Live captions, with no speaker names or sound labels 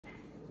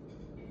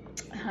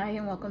Hi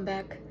and welcome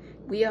back.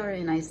 We are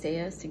in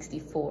Isaiah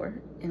 64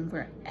 and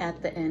we're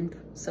at the end.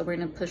 So we're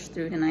going to push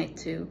through tonight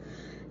to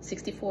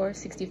 64,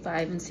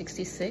 65, and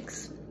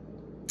 66.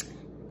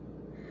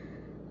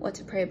 What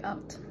to pray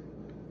about.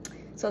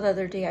 So the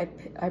other day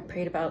I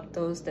prayed about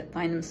those that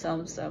find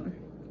themselves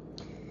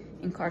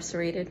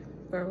incarcerated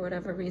for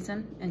whatever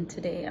reason. And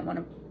today I want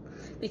to,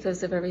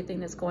 because of everything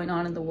that's going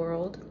on in the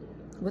world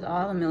with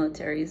all the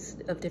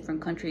militaries of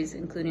different countries,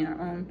 including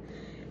our own,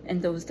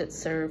 and those that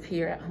serve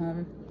here at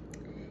home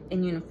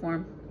in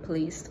uniform,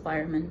 police,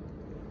 firemen,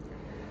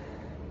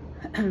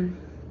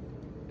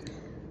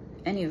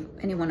 any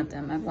one of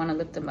them. I want to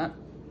lift them up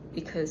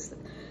because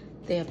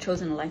they have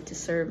chosen a life to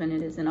serve, and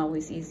it isn't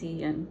always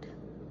easy. And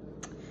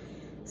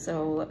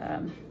so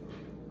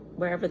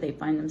wherever they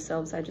find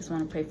themselves, I just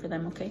want to pray for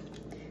them. Okay,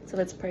 so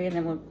let's pray and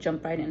then we'll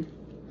jump right in.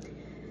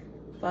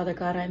 Father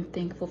God, I'm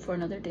thankful for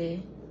another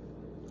day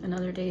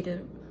to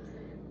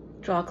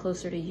draw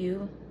closer to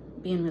you,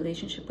 be in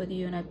relationship with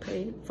you. And I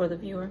pray for the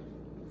viewer.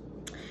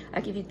 I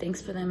give you thanks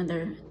for them and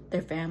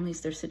their families,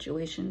 their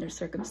situation, their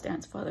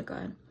circumstance, Father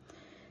God.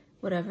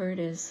 Whatever it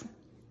is,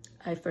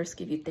 I first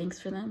give you thanks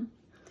for them,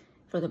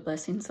 for the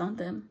blessings on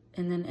them,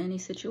 and then any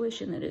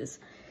situation that is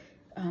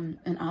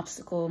an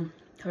obstacle,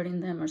 hurting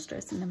them or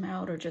stressing them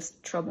out or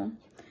just trouble.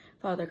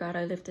 Father God,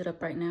 I lift it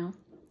up right now.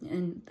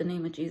 In the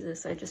name of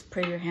Jesus, I just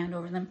pray your hand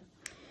over them.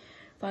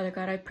 Father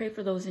God, I pray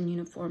for those in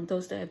uniform,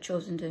 those that have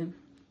chosen to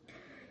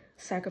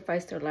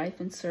sacrifice their life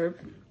and serve.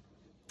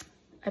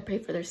 I pray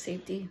for their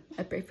safety.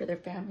 I pray for their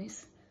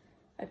families.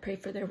 I pray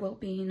for their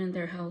well-being and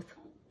their health,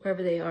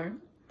 wherever they are,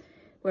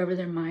 wherever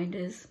their mind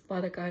is.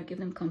 Father God, give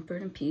them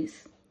comfort and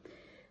peace.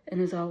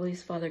 And as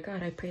always, Father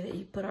God, I pray that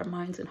you put our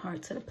minds and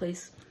hearts at a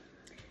place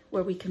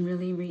where we can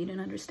really read and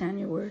understand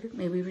your word.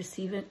 May we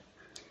receive it,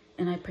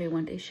 and I pray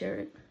one day share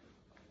it.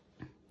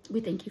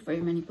 We thank you for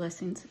your many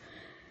blessings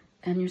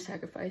and your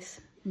sacrifice.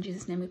 In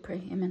Jesus' name we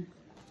pray, amen.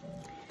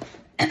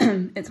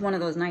 It's one of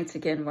those nights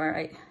again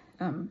where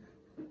I'm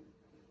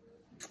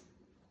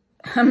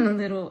a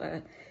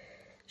little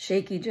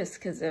shaky just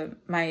because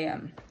my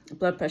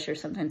blood pressure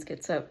sometimes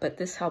gets up, but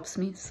this helps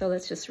me. So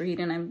let's just read,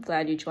 and I'm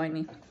glad you joined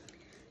me.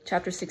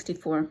 Chapter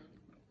 64.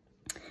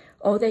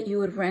 Oh, that you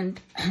would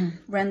rend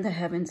the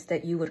heavens,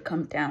 that you would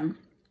come down,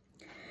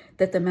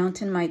 that the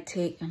mountain might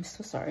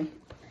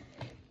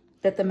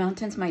that the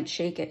mountains might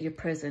shake at your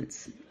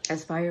presence,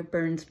 as fire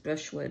burns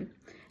brushwood,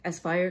 as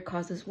fire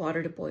causes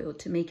water to boil,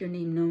 to make your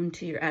name known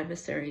to your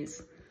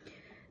adversaries,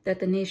 that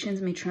the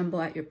nations may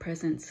tremble at your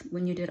presence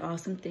when you did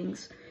awesome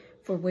things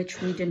for which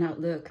we did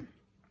not look.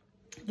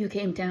 You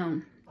came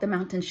down, the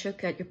mountains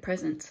shook at your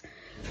presence,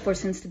 for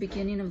since the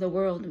beginning of the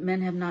world,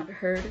 men have not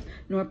heard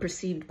nor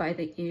perceived by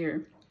the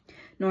ear,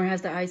 nor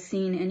has the eye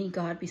seen any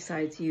God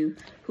besides you,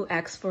 who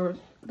acts for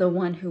the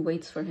one who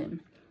waits for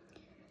him.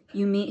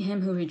 You meet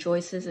him who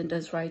rejoices and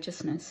does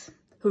righteousness,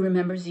 who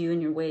remembers you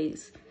in your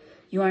ways.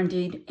 You are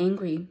indeed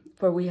angry,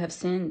 for we have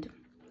sinned.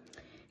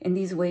 In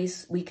these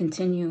ways we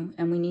continue,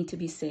 and we need to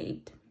be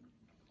saved.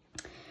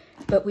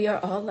 But we are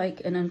all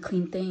like an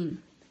unclean thing,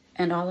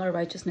 and all our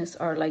righteousness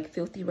are like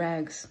filthy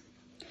rags.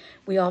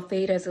 We all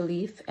fade as a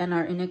leaf, and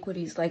our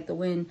iniquities like the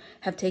wind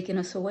have taken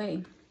us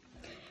away.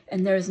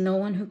 And there is no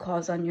one who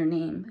calls on your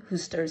name, who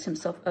stirs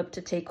himself up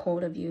to take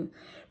hold of you.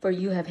 For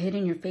you have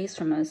hidden your face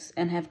from us,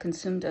 and have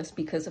consumed us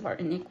because of our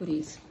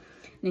iniquities.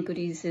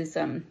 Iniquities is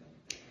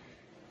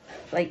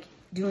like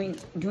doing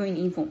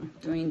evil,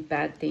 doing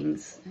bad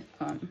things.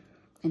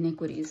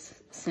 Iniquities,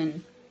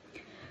 sin.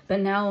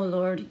 But now, O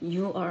Lord,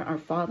 you are our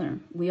Father.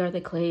 We are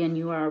the clay, and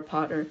you are our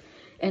potter,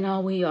 and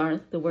all we are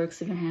the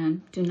works of your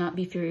hand. Do not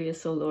be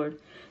furious, O Lord,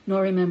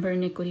 nor remember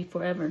iniquity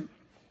forever.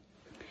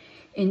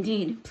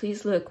 Indeed,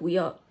 please look, we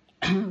all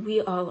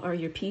are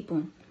your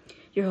people.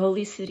 Your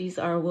holy cities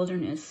are a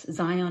wilderness.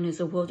 Zion is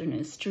a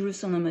wilderness.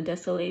 Jerusalem a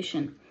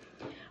desolation.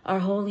 Our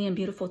holy and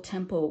beautiful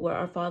temple, where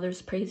our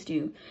fathers praised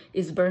you,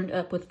 is burned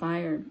up with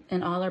fire,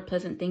 and all our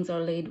pleasant things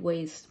are laid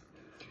waste.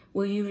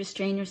 Will you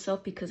restrain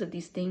yourself because of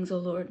these things, O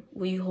Lord?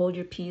 Will you hold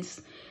your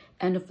peace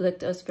and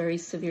afflict us very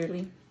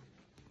severely?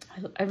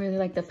 I really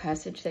like the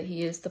passage that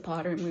he is the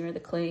potter and we are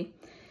the clay.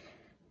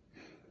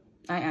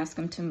 I ask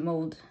him to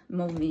mold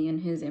me in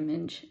his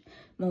image,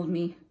 mold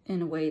me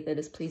in a way that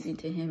is pleasing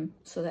to him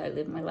so that I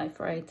live my life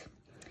right.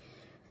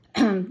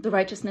 The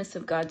righteousness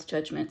of God's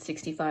judgment,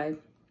 65.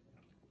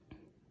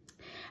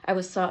 I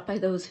was sought by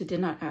those who did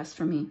not ask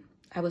for me.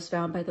 I was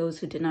found by those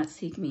who did not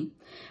seek me.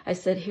 I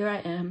said, here I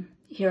am,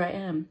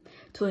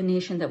 to a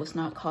nation that was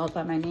not called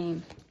by my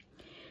name.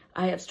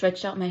 I have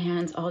stretched out my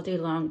hands all day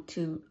long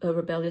to a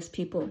rebellious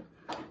people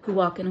who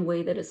walk in a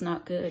way that is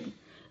not good,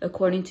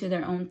 according to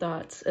their own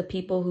thoughts, a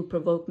people who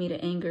provoke me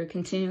to anger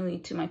continually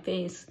to my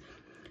face,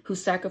 who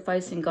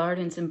sacrifice in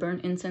gardens and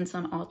burn incense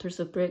on altars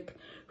of brick,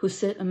 who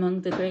sit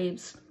among the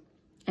graves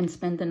and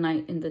spend the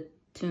night in the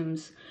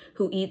tombs,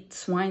 who eat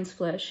swine's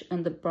flesh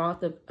and the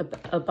broth of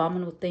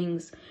abominable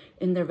things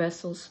in their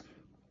vessels.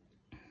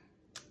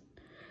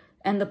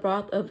 And the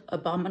broth of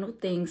abominable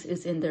things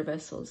is in their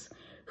vessels,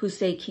 who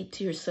say, keep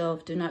to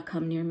yourself, do not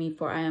come near me,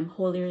 for I am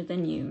holier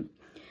than you.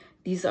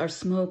 These are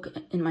smoke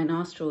in my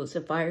nostrils,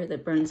 a fire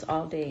that burns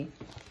all day.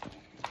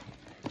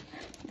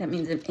 That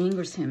means it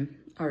angers him,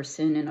 our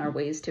sin and our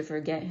ways to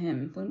forget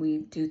him. When we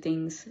do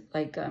things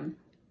like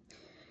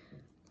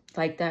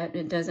that,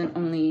 it doesn't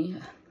only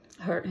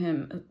hurt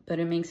him, but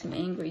it makes him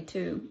angry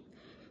too.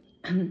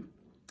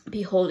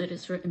 Behold, it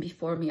is written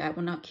before me, I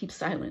will not keep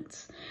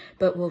silence,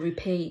 but will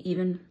repay,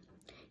 even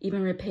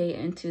repay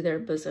into their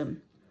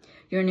bosom.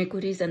 Your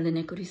iniquities and the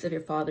iniquities of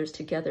your fathers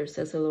together,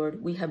 says the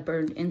Lord. We have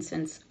burned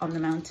incense on the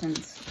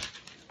mountains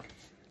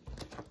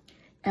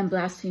and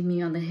blasphemed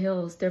me on the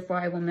hills. Therefore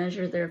I will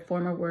measure their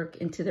former work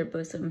into their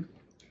bosom.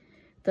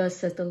 Thus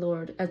says the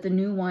Lord, as the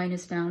new wine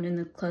is found in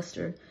the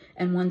cluster,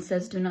 and one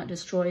says, do not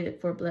destroy it,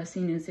 for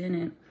blessing is in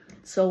it,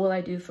 so will I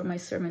do for my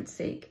servant's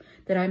sake,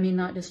 that I may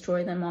not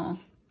destroy them all.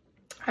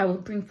 I will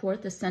bring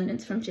forth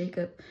descendants from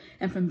Jacob,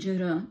 and from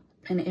Judah,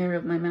 an heir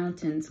of my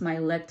mountains. My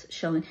elect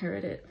shall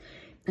inherit it,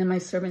 and my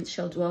servants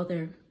shall dwell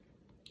there.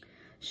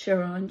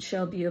 Sharon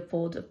shall be a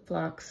fold of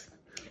flocks,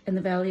 and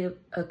the valley of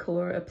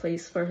Achor a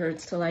place for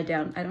herds to lie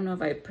down. I don't know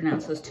if I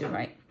pronounced those two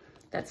right.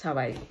 That's how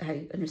I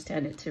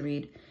understand it to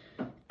read.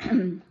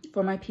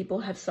 For my people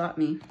have sought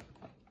me.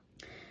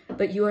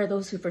 But you are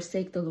those who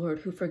forsake the Lord,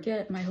 who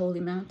forget my holy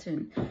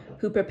mountain,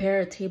 who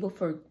prepare a table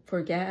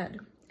for Gad,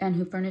 and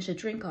who furnish a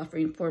drink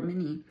offering for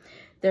many.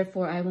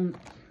 Therefore I will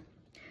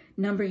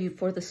number you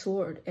for the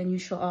sword, and you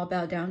shall all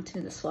bow down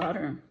to the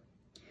slaughter.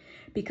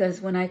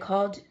 Because when I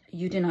called,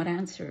 you did not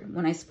answer.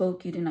 When I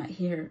spoke, you did not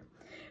hear,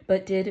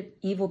 but did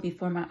evil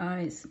before my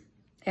eyes,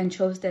 and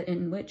chose that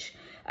in which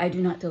I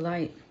do not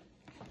delight.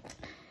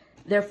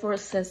 Therefore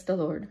says the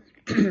Lord,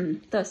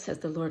 thus says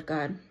the Lord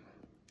God,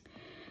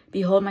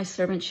 behold, my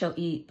servants shall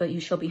eat, but you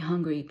shall be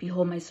hungry.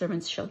 Behold, my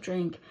servants shall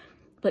drink,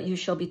 but you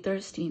shall be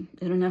thirsty.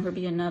 It'll never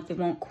be enough. It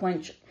won't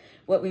quench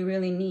what we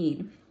really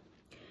need.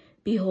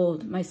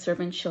 Behold, my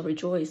servants shall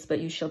rejoice, but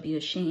you shall be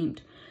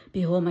ashamed.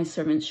 Behold, my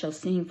servants shall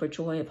sing for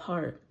joy of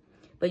heart,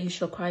 but you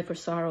shall cry for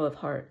sorrow of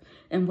heart,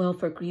 and wail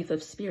for grief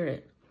of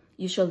spirit.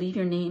 You shall leave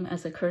your name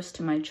as a curse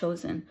to my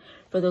chosen,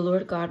 for the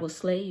Lord God will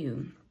slay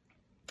you,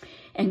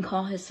 and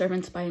call his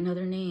servants by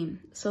another name,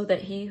 so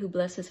that he who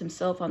blesses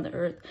himself on the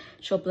earth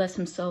shall bless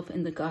himself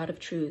in the God of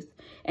truth,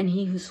 and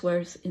he who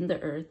swears in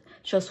the earth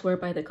shall swear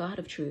by the God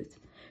of truth,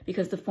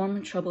 because the former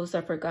troubles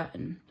are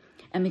forgotten,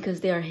 and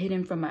because they are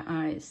hidden from my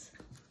eyes.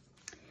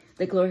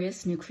 The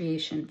glorious new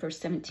creation, verse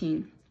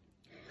 17.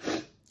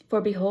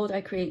 For behold,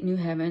 I create new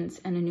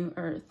heavens and a new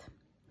earth,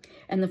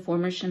 and the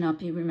former shall not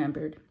be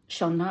remembered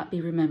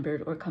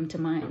or come to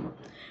mind,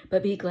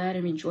 but be glad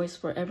and rejoice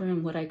forever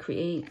in what I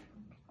create.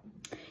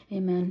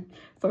 Amen.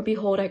 For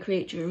behold, I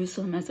create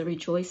Jerusalem as a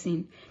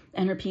rejoicing,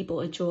 and her people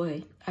a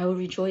joy. I will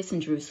rejoice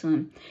in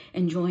Jerusalem,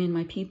 and joy in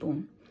my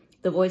people.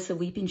 The voice of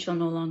weeping shall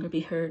no longer be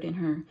heard in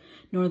her,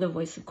 nor the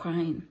voice of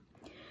crying.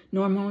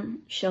 Nor more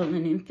shall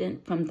an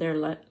infant from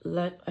their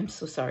I'm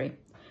so sorry.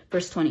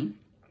 Verse 20.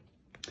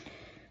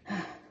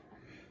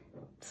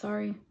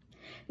 Sorry.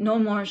 No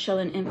more shall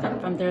an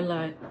infant from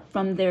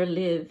there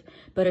live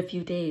but a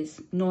few days,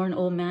 nor an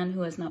old man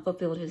who has not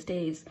fulfilled his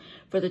days.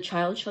 For the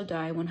child shall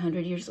die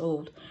 100 years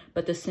old,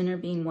 but the sinner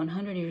being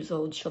 100 years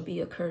old shall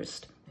be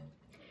accursed.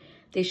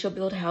 They shall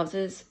build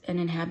houses and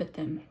inhabit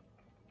them.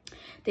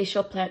 They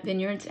shall plant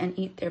vineyards and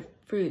eat their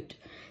fruit.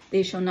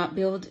 They shall not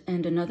build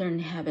and another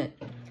inhabit.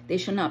 They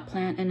shall not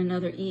plant and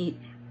another eat.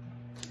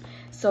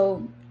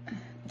 So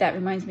that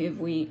reminds me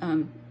of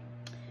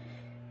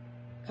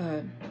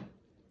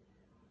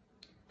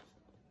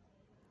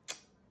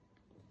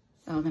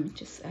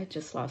I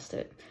just lost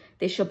it.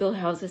 They shall build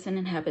houses and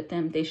inhabit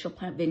them. They shall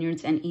plant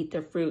vineyards and eat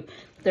their fruit.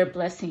 Their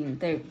blessing,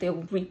 they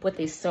will reap what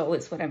they sow,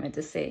 is what I meant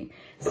to say.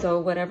 So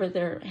whatever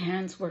their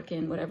hands work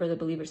in, whatever the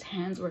believer's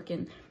hands work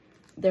in,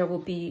 there will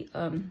be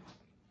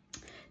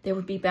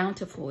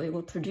bountiful. It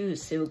will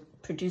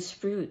produce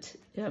fruit,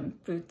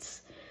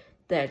 fruits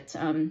that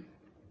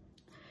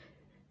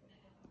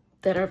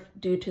are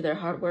due to their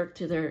hard work,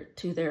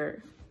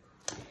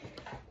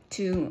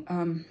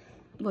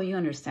 well, you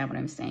understand what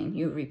I'm saying.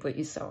 You reap what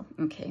you sow.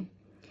 Okay.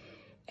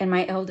 And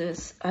my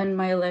eldest and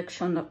my elect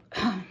shall not.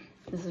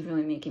 This is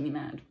really making me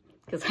mad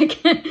because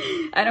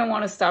I don't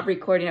want to stop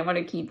recording. I want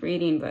to keep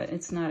reading, but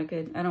it's not a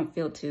good. I don't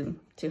feel too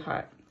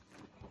hot.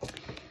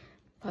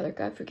 Father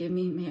God, forgive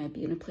me. May I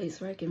be in a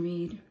place where I can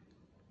read.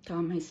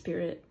 Calm my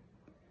spirit.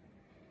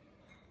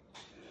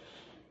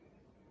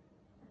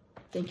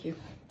 Thank you.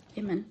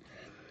 Amen.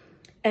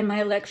 And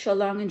my elect shall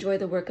long enjoy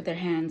the work of their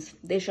hands.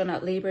 They shall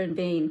not labor in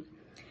vain,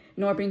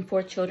 nor bring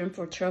forth children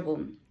for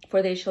trouble.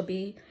 For they shall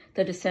be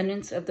the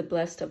descendants of the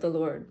blessed of the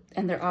Lord,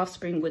 and their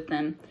offspring with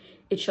them.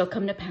 It shall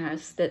come to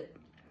pass that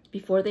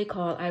before they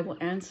call, I will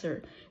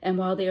answer, and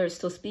while they are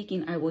still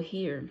speaking, I will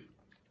hear.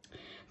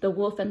 The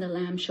wolf and the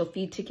lamb shall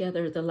feed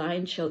together. The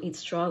lion shall eat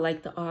straw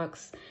like the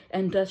ox,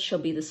 and dust shall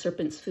be the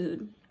serpent's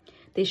food.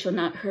 They shall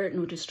not hurt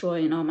nor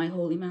destroy in all my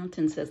holy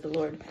mountain, says the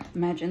Lord.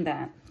 Imagine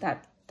that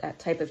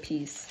type of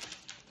peace.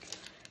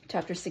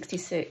 Chapter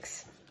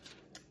 66.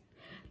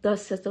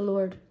 Thus says the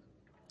Lord,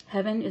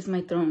 heaven is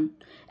my throne,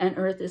 and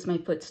earth is my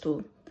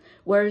footstool.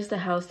 Where is the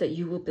house that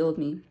you will build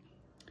me?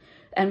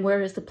 And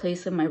where is the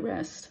place of my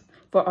rest?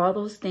 For all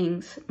those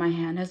things my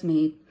hand has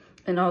made,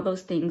 and all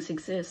those things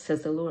exist,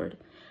 says the Lord.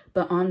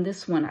 But on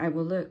this one I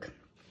will look.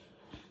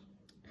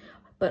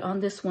 But on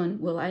this one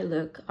will I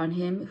look, on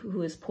him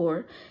who is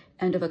poor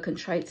and of a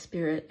contrite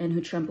spirit, and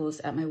who trembles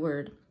at my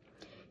word.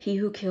 He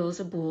who kills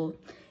a bull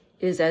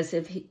is as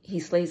if he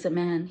slays a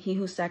man. He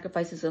who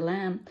sacrifices a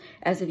lamb,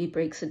 as if he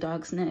breaks a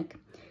dog's neck.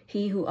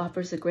 He who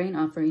offers a grain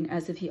offering,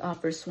 as if he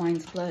offers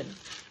swine's blood.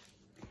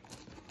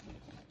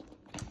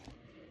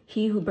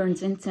 He who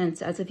burns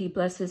incense, as if he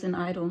blesses an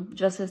idol,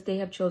 just as they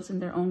have chosen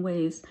their own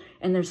ways,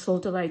 and their soul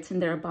delights in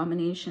their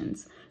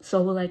abominations.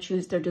 So will I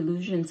choose their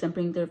delusions and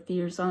bring their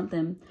fears on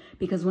them.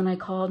 Because when I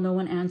called, no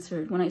one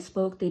answered. When I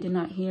spoke, they did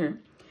not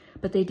hear.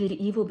 But they did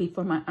evil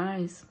before my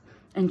eyes,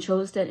 and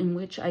chose that in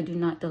which I do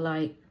not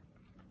delight.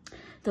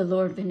 The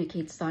Lord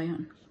vindicates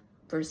Zion.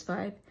 Verse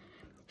 5.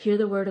 Hear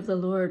the word of the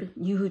Lord,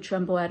 you who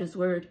tremble at his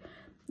word,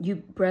 you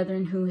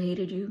brethren who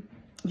hated you.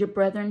 Your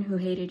brethren who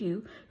hated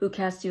you, who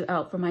cast you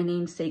out for my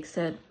name's sake,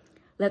 said,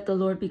 let the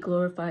Lord be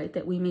glorified,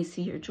 that we may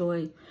see your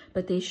joy,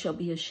 but they shall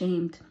be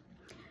ashamed.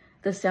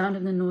 The sound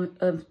of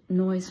the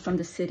noise from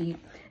the city,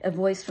 a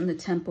voice from the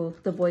temple,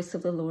 the voice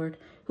of the Lord,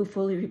 who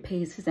fully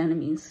repays his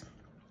enemies.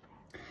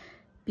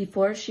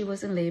 Before she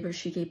was in labor,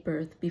 she gave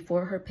birth.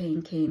 Before her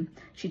pain came,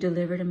 she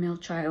delivered a male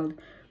child.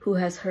 Who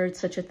has heard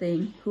such a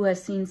thing? Who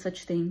has seen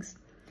such things?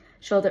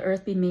 Shall the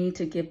earth be made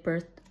to give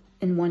birth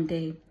in one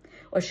day?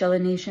 Or shall a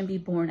nation be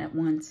born at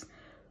once?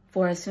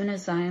 For as soon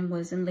as Zion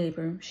was in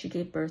labor, she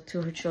gave birth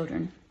to her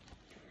children.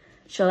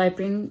 Shall I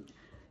bring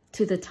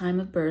to the time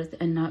of birth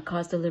and not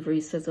cause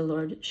delivery, says the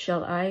Lord?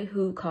 Shall I,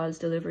 who cause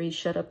delivery,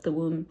 shut up the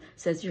womb,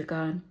 says your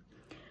God?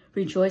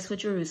 Rejoice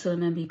with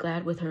Jerusalem and be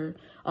glad with her,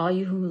 all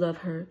you who love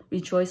her.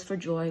 Rejoice for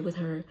joy with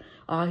her,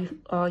 all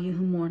you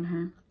who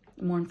mourn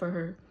for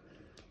her.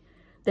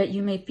 That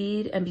you may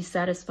feed and be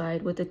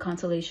satisfied with the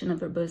consolation of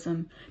her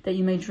bosom, that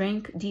you may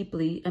drink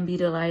deeply and be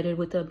delighted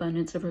with the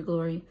abundance of her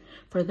glory.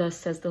 For thus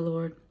says the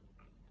Lord,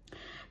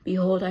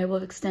 behold, I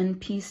will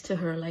extend peace to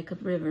her like a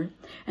river,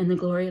 and the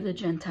glory of the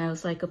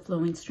Gentiles like a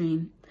flowing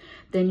stream.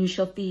 Then you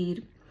shall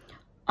feed,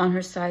 on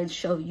her sides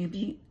shall you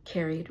be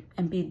carried,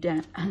 and be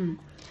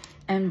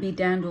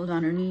dandled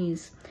on her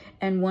knees.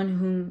 And one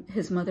whom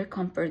his mother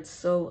comforts,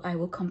 so I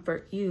will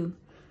comfort you,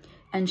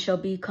 and shall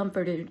be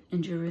comforted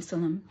in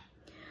Jerusalem.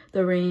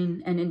 The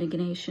reign and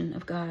indignation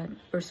of God.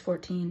 Verse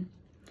 14.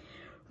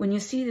 When you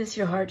see this,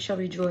 your heart shall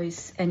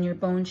rejoice, and your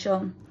bones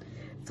shall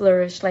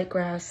flourish like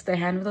grass. The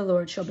hand of the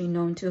Lord shall be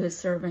known to his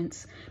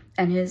servants,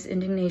 and his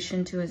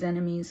indignation to his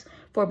enemies.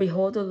 For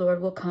behold, the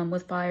Lord will come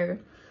with fire,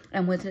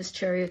 and with his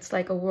chariots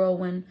like a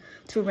whirlwind,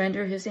 to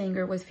render his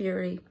anger with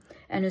fury,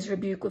 and his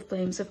rebuke with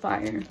flames of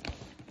fire.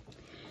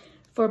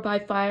 For by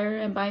fire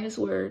and by his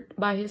sword,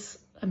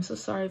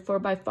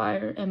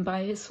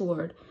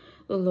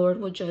 the Lord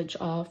will judge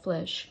all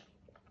flesh.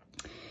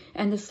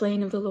 And the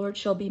slain of the Lord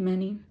shall be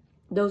many,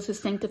 those who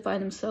sanctify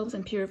themselves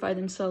and purify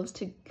themselves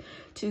to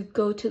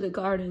go to the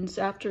gardens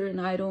after an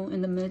idol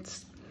in the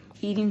midst,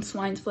 eating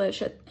swine's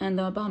flesh, and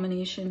the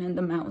abomination and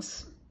the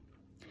mouse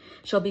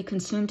shall be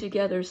consumed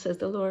together, says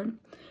the Lord.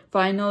 For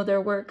I know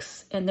their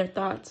works and their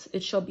thoughts.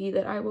 It shall be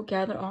that I will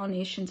gather all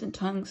nations and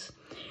tongues,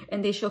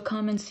 and they shall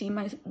come and see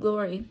my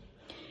glory.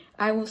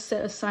 I will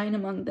set a sign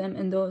among them,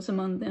 and those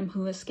among them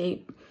who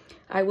escape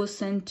I will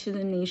send to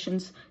the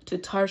nations, to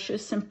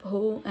Tarshish and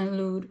Pul and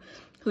Lud,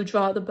 who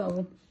draw the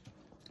bow,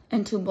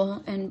 and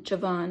Tubal and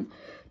Javan,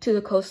 to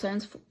the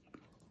coastlands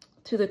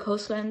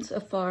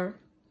afar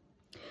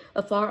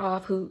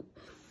off, who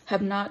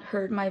have not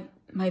heard my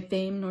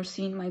fame nor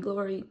seen my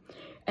glory,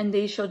 and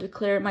they shall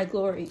declare my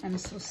glory. I'm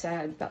so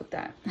sad about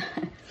that.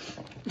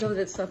 Those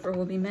that suffer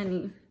will be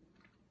many.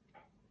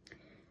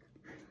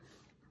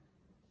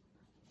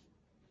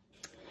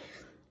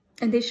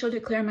 And they shall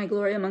declare my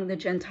glory among the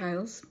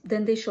Gentiles.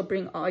 Then they shall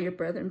bring all your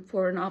brethren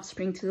for an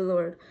offspring to the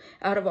Lord,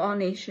 out of all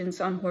nations,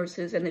 on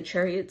horses and the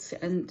chariots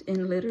and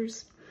in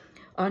litters,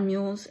 on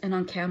mules and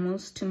on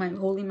camels, to my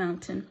holy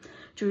mountain,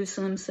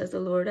 Jerusalem, says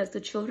the Lord, as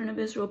the children of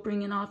Israel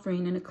bring an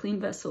offering in a clean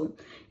vessel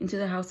into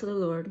the house of the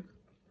Lord.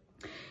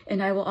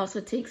 And I will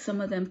also take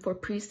some of them for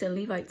priests and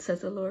Levites,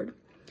 says the Lord.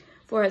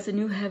 For as the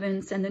new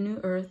heavens and the new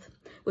earth,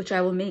 which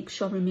I will make,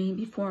 shall remain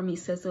before me,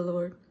 says the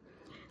Lord,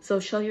 so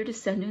shall your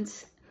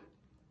descendants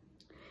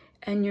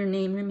and your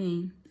name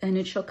remain. And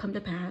it shall come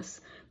to pass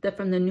that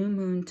from the new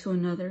moon to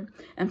another,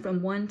 and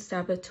from one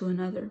Sabbath to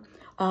another,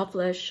 all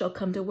flesh shall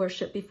come to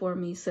worship before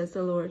me, says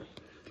the Lord.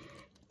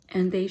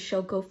 And they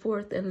shall go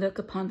forth and look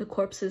upon the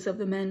corpses of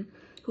the men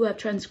who have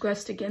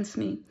transgressed against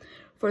me.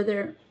 For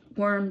their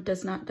worm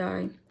does not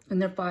die,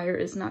 and their fire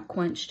is not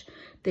quenched.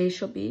 They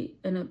shall be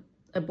an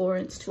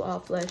abhorrence to all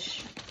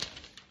flesh.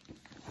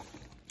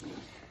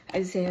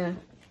 Isaiah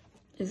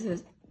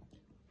is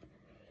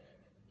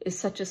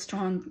such a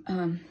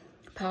strong,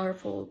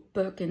 powerful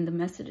book, and the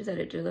message that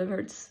it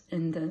delivers,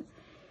 and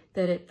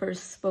that it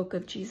first spoke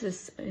of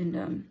Jesus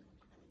and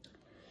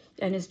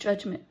his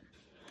judgment.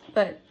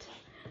 But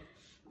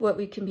what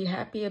we can be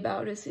happy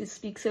about is it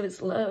speaks of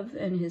his love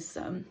and his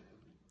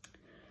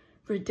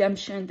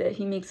redemption that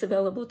he makes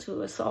available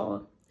to us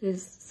all,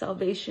 his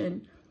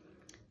salvation,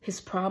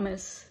 his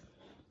promise.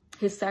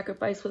 His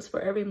sacrifice was for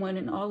everyone,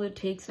 and all it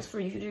takes is for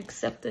you to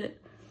accept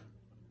it,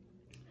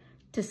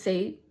 to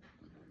say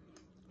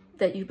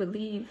that you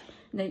believe,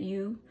 that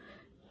you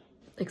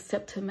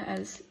accept him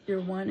as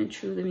your one and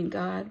true living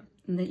God,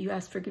 and that you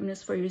ask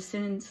forgiveness for your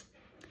sins,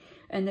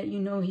 and that you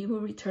know he will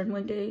return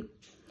one day,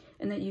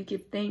 and that you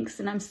give thanks.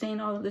 And I'm saying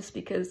all of this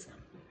because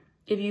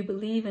if you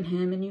believe in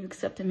him and you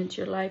accept him into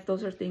your life,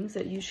 those are things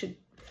that you should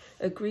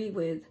agree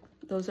with.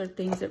 Those are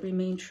things that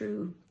remain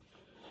true.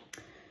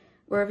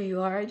 Wherever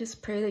you are, I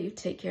just pray that you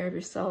take care of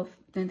yourself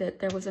and that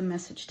there was a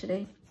message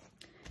today.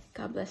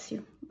 God bless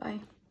you. Bye.